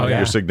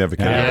yeah.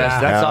 significant Yeah. other.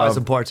 Yes, that's Have always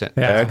important.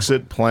 Yeah.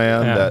 Exit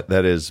plan Yeah.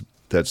 that is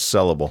that's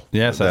sellable.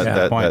 Yes, that's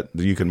that, the point.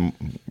 that you can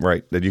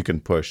that you can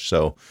push.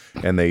 So,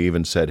 and they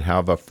even said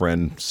have a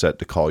friend set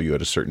to call you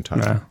at a certain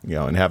time.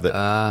 And have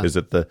that. Is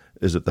it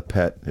the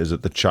pet? Is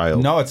it the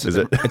child? No, it's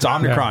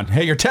Omicron.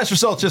 Hey, your test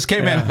results just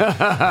came in.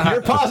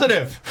 You're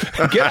positive.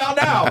 Get out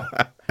now.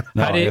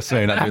 No, I guess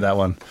maybe not do that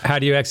one. How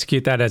do you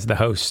execute that as the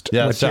host?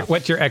 Yeah,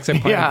 what's your exit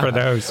plan for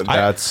the host?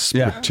 That's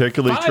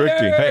particularly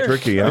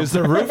tricky. Huh? Is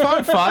the roof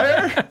on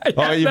fire?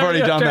 You've already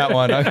done that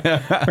one.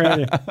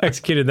 Already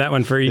executed that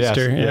one for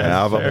Easter. Yes.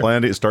 Have a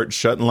plan to start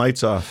shutting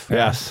lights off.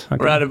 Yes.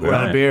 We're out of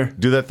beer.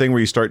 Do that thing where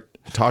you start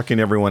talking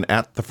to everyone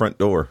at the front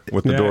door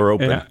with the door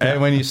open. Yeah.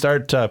 And when you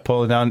start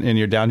pulling down and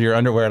you're down to your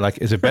underwear, like,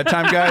 is it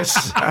bedtime, guys?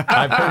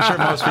 I'm pretty sure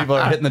most people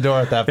are hitting the door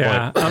at that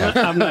point.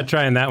 Yeah, I'm not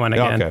trying that one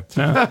again. Okay.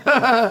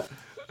 No.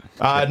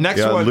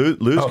 Next one.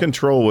 Lose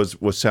control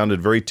was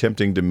sounded very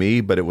tempting to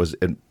me, but it was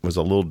a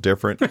little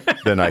different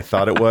than I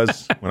thought it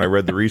was. When I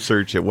read the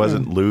research, it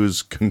wasn't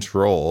lose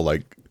control,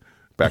 like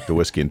back to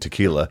whiskey and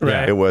tequila.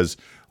 Right. It was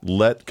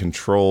let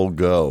control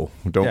go.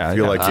 Don't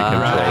feel like you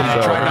control.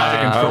 Right. So Try not to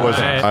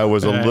control I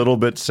was a little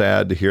bit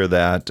sad to hear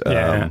that.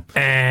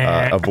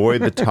 Yeah.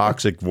 Avoid the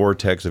toxic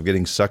vortex of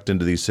getting sucked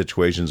into these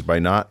situations by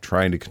not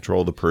trying to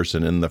control the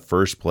person in the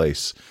first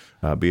place.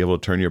 Be able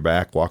to turn your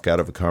back, walk out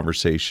of a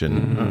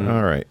conversation.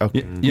 All right.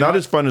 Okay. Not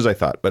as fun as I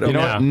thought, but You know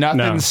okay. what?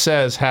 Nothing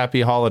says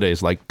happy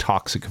holidays like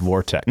toxic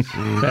vortex.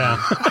 Yeah.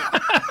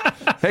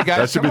 Hey guys,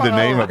 That should be come the on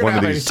name over. of We're one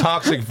of gonna have these. a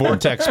toxic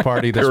vortex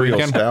party this Imperial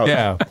weekend. Stout.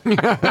 Yeah.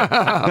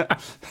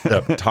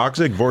 The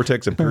toxic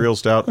vortex imperial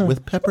stout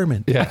with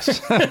peppermint.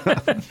 Yes.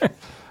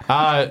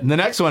 The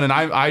next one, and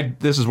I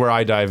this is where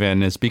I dive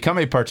in, is become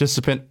a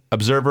participant,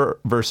 observer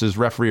versus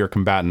referee or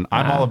combatant.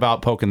 I'm all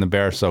about poking the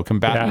bear, so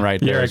combatant right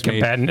there. You're a is me.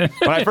 combatant.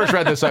 When I first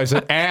read this, I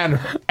said and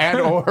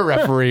or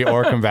referee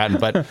or combatant,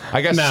 but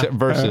I guess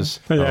versus.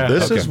 Yeah.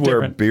 This is where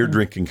Different. beer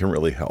drinking can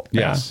really help.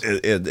 Yes.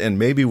 And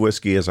maybe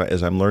whiskey, as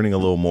I'm learning a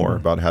little more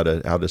about how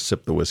to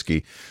sip the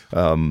whiskey,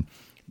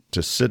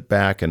 to sit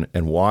back and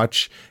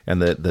watch.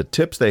 And the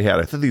tips they had,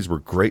 I thought these were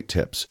great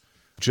tips.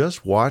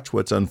 Just watch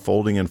what's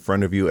unfolding in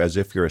front of you as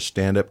if you're a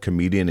stand-up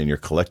comedian and you're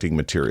collecting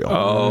material.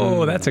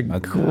 Oh, that's a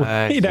great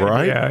idea.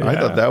 Right? Yeah. I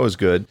thought that was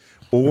good.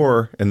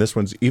 Or, and this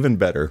one's even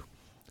better,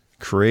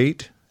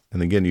 create,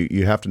 and again,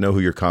 you have to know who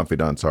your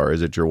confidants are.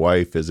 Is it your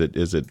wife? Is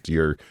it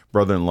your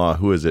brother-in-law?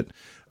 Who is it?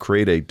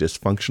 Create a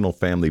dysfunctional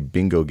family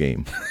bingo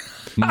game.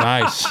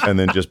 Nice. And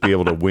then just be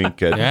able to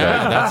wink at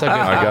Yeah, that's a good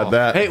I got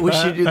that. Hey, we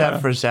should do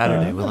that for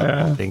Saturday. We'll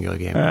have a bingo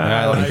game.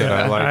 I like it.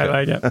 I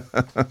like it.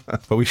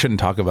 But we shouldn't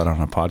talk about it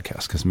on a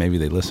podcast because maybe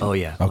they listen. Oh,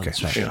 yeah. Okay.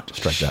 That's right.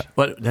 Strike that.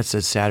 But that's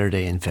a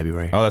Saturday in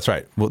February. Oh, that's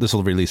right. Well, this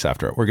will release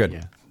after it. We're good.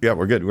 Yeah. Yeah,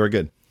 we're good. We're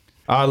good.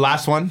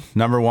 Last one,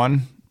 number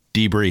one,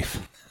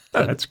 debrief.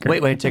 That's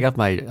great. Wait, take off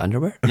my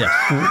underwear? Yeah.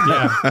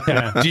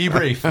 Yeah.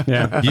 Debrief.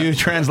 Yeah. You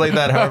translate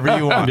that however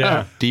you want.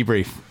 Yeah.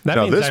 Debrief. That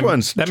No, means this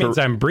one's that means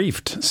I'm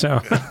briefed.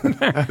 So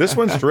This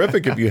one's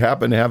terrific if you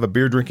happen to have a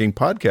beer drinking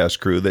podcast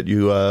crew that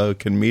you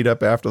can meet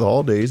up after the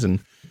holidays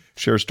and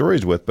share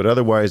stories with. But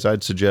otherwise,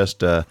 I'd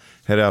suggest head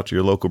out to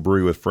your local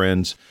brewery with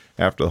friends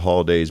after the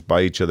holidays,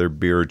 buy each other a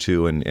beer or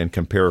two, and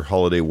compare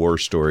holiday war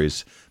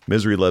stories.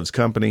 Misery loves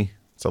company.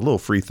 It's a little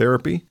free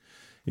therapy.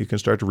 You can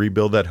start to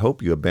rebuild that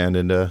hope you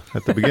abandoned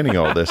at the beginning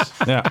of all this.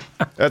 Yeah.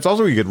 That's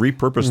also you could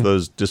repurpose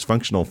those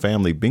dysfunctional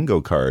family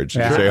bingo cards.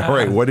 You say, all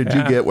right, what did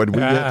you get? What did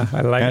we get? I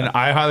like And it.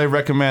 I highly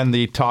recommend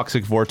the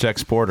Toxic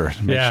Vortex Porter.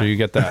 Make Yeah. sure you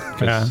get that.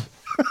 'Cause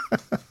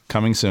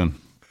coming soon.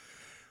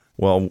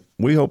 Well,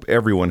 we hope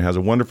everyone has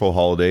a wonderful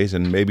holidays,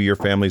 and maybe your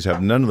families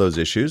have none of those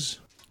issues.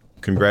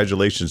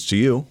 Congratulations to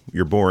you.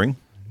 You're boring.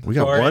 We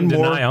got Or one in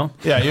more. denial.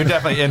 Yeah, you're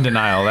definitely in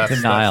denial. That's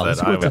Denial. That's,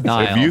 Let's go with If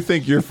denial. you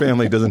think your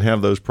family doesn't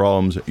have those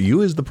problems,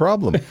 you is the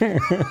problem.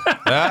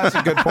 that's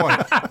a good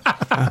point.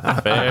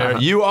 Fair.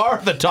 You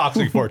are the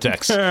Toxic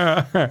Vortex.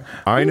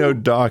 I know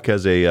Doc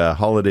has a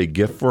holiday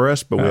gift for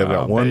us, but we have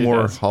got one bet he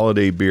more does.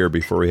 holiday beer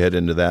before we head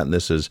into that, and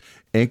this is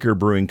Anchor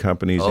Brewing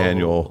Company's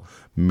annual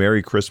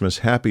Merry Christmas,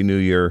 Happy New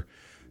Year.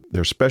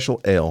 Their special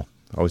ale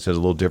always has a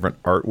little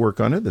different artwork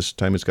on it. This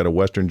time it's got a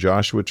Western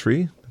Joshua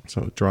tree,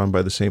 so drawn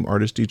by the same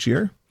artist each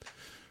year.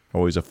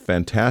 Always a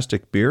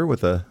fantastic beer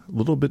with a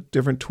little bit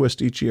different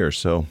twist each year.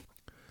 So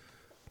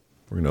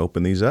we're going to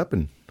open these up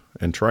and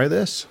try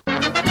this.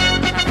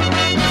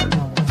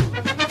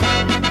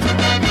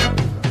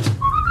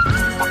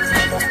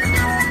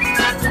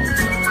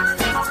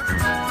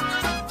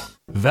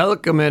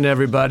 Welcome in,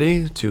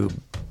 everybody, to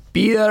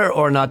Beer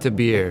or Not to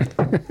Beer.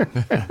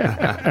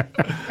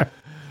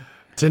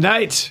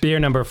 Tonight. Beer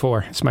number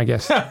 4. It's my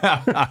guess.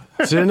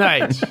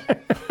 Tonight.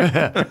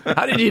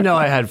 How did you know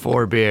I had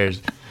 4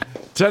 beers?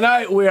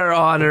 Tonight we are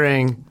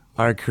honoring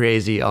our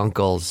crazy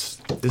uncles.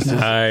 This is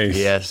Nice.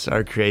 Yes,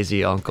 our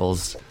crazy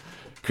uncles.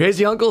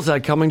 Crazy uncles are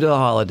coming to the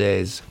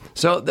holidays.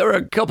 So there were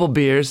a couple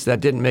beers that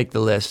didn't make the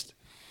list.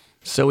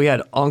 So we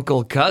had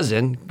Uncle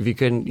Cousin. If you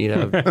couldn't, you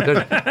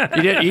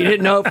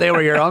didn't know if they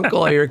were your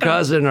uncle or your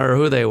cousin or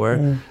who they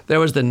were. There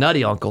was the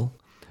Nutty Uncle.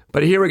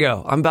 But here we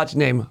go. I'm about to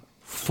name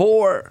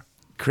 4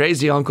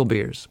 crazy uncle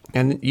beers,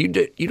 and you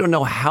don't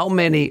know how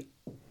many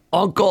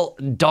Uncle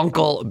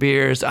Dunkel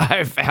beers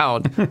I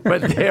found,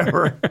 but there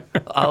were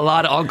a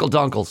lot of Uncle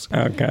Dunkels.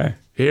 Okay.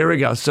 Here we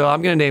go. So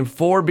I'm going to name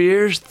 4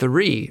 beers.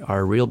 3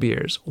 are real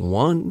beers.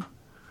 1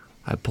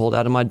 I pulled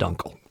out of my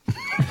Dunkel.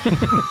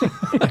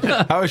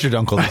 How is your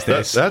dunkel these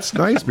days? That's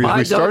nice because My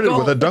we started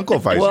Dunkel? with a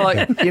Dunkelweiss.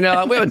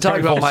 Well, we haven't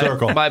talked Full about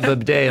circle. my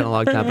bidet in a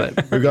long time,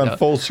 but We've gone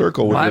full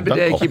circle with my the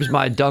bidet Dunkel. keeps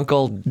my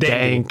Dunkel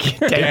dank.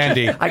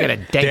 Dandy. I got a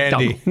dank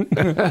Dandy.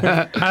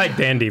 Dunkel. I like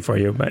dandy for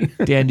you, but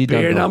Dandy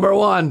Beer Dunkel. number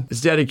 1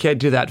 is dedicated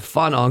to that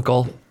fun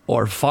uncle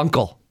or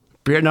Funkel.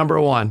 Beer number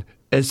 1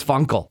 is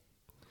Funkel.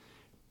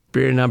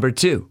 Beer number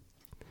 2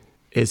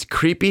 is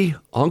Creepy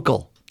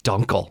Uncle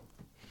Dunkel.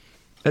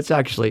 That's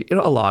actually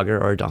a lager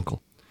or a Dunkel.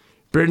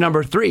 Beer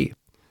number 3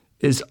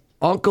 is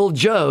Uncle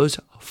Joe's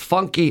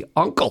Funky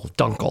Uncle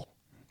Dunkel.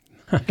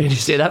 Can you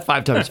say that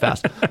 5 times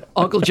fast?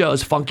 Uncle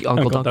Joe's Funky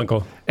Uncle Dunkel.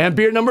 Dunkel. And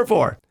beer number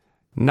 4,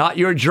 not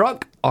your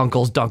drunk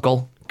uncle's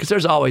Dunkel, because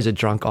there's always a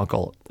drunk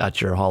uncle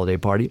at your holiday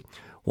party.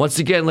 Once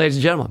again, ladies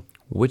and gentlemen,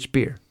 which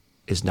beer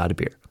is not a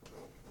beer?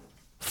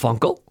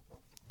 Funkel,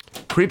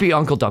 Creepy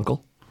Uncle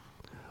Dunkel,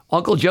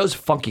 Uncle Joe's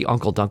Funky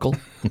Uncle Dunkel,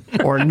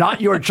 or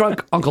not your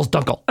drunk uncle's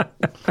Dunkel?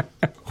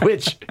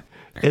 Which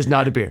is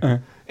not a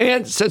beer?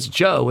 And since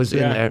Joe was in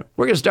there,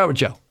 we're going to start with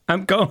Joe.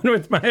 I'm going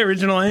with my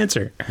original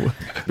answer.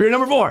 Beer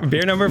number 4.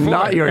 Beer number 4.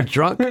 Not your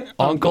drunk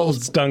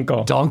uncle's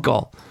Dunkel.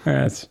 Dunkel.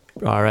 That's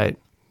All right,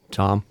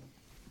 Tom.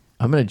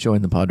 I'm going to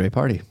join the Padre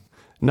party.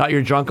 Not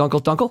your drunk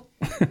uncle's Dunkel?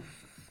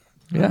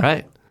 Yeah. All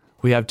right.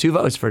 We have 2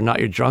 votes for not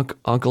your drunk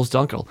uncle's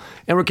Dunkel.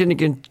 And we're going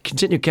to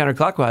continue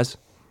counterclockwise.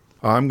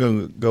 I'm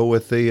going to go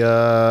with the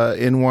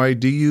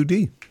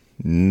NYDUD.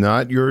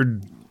 Not your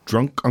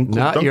drunk Uncle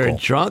Not Dunkel. your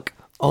drunk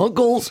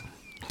uncle's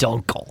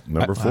Dunkel.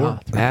 Number 4.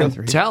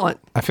 And talent.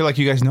 I feel like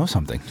you guys know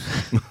something.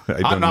 I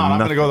I'm don't not. I'm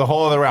know going to go the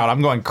whole other route.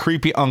 I'm going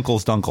creepy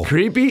uncle's dunkel.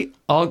 Creepy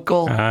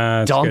Uncle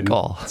that's good.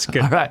 Dunkel. That's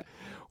good. All right.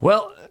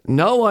 Well,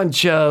 no one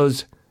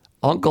chose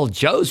Uncle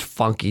Joe's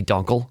Funky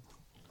Dunkel,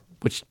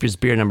 which is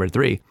beer number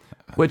 3,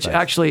 which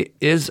actually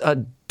is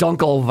a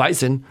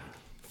Dunkelweizen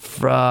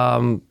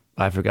from,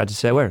 I forgot to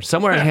say where,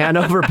 somewhere in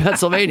Hanover,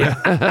 Pennsylvania.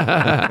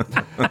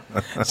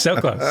 so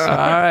close. All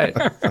right.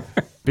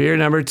 Beer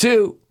number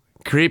 2,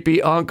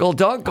 Creepy Uncle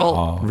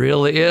Dunkel,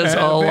 really is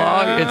a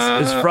long.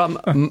 It's from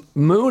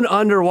Moon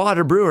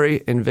Underwater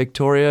Brewery in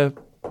Victoria,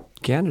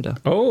 Canada.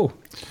 Oh,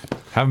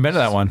 Haven't been to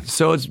that one.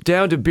 So it's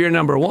down to beer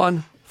number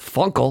 1,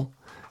 Funkel,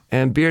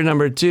 and beer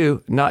number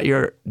 2, not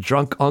your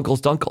drunk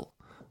uncle's Dunkel.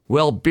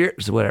 Well, beer,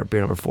 so whatever,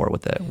 beer number 4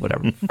 with the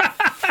whatever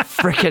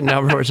freaking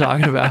number we're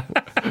talking about.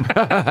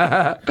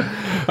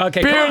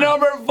 okay. Beer come on.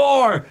 number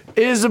 4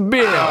 is a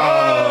beer.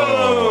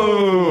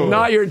 Oh!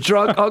 Not your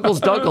drunk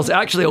uncle's Dunkel's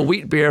actually a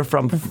wheat beer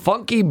from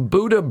Funky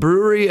Buddha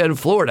Brewery in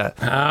Florida.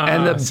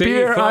 and the see,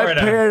 beer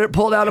Florida. I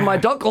pulled out of my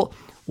Dunkel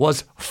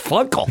was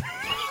Funkel.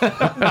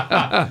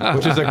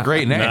 Which is a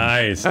great name.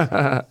 Nice.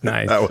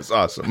 Nice. That was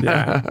awesome.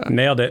 yeah,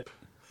 nailed it.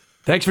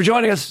 Thanks for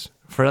joining us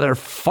for another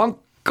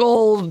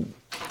Funkel.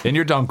 In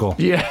your dunkel.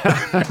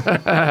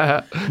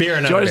 Yeah. Beer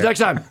and Join us next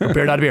time. A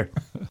beer, not a beer.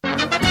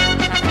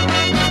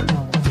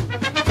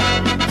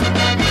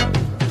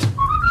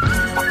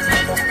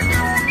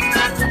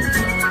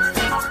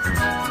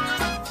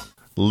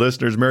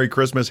 Listeners, Merry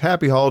Christmas,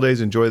 Happy Holidays,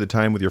 enjoy the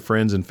time with your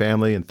friends and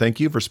family, and thank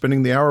you for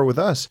spending the hour with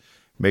us.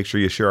 Make sure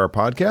you share our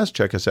podcast.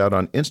 Check us out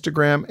on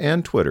Instagram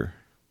and Twitter.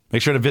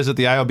 Make sure to visit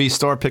the IOB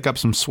store, pick up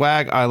some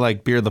swag. I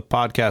like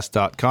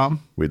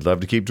beerthepodcast.com. We'd love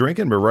to keep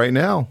drinking, but right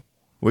now,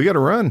 we got to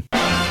run.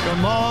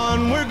 Come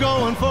on, we're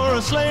going for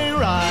a sleigh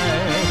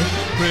ride.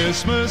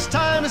 Christmas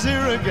time is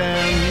here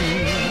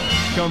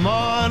again. Come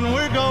on,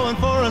 we're going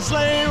for a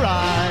sleigh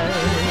ride.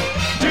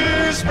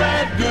 To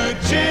spread good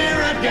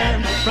cheer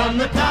again. From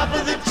the top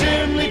of the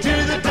chimney to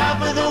the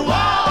top of the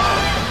wall.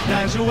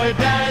 Dash away,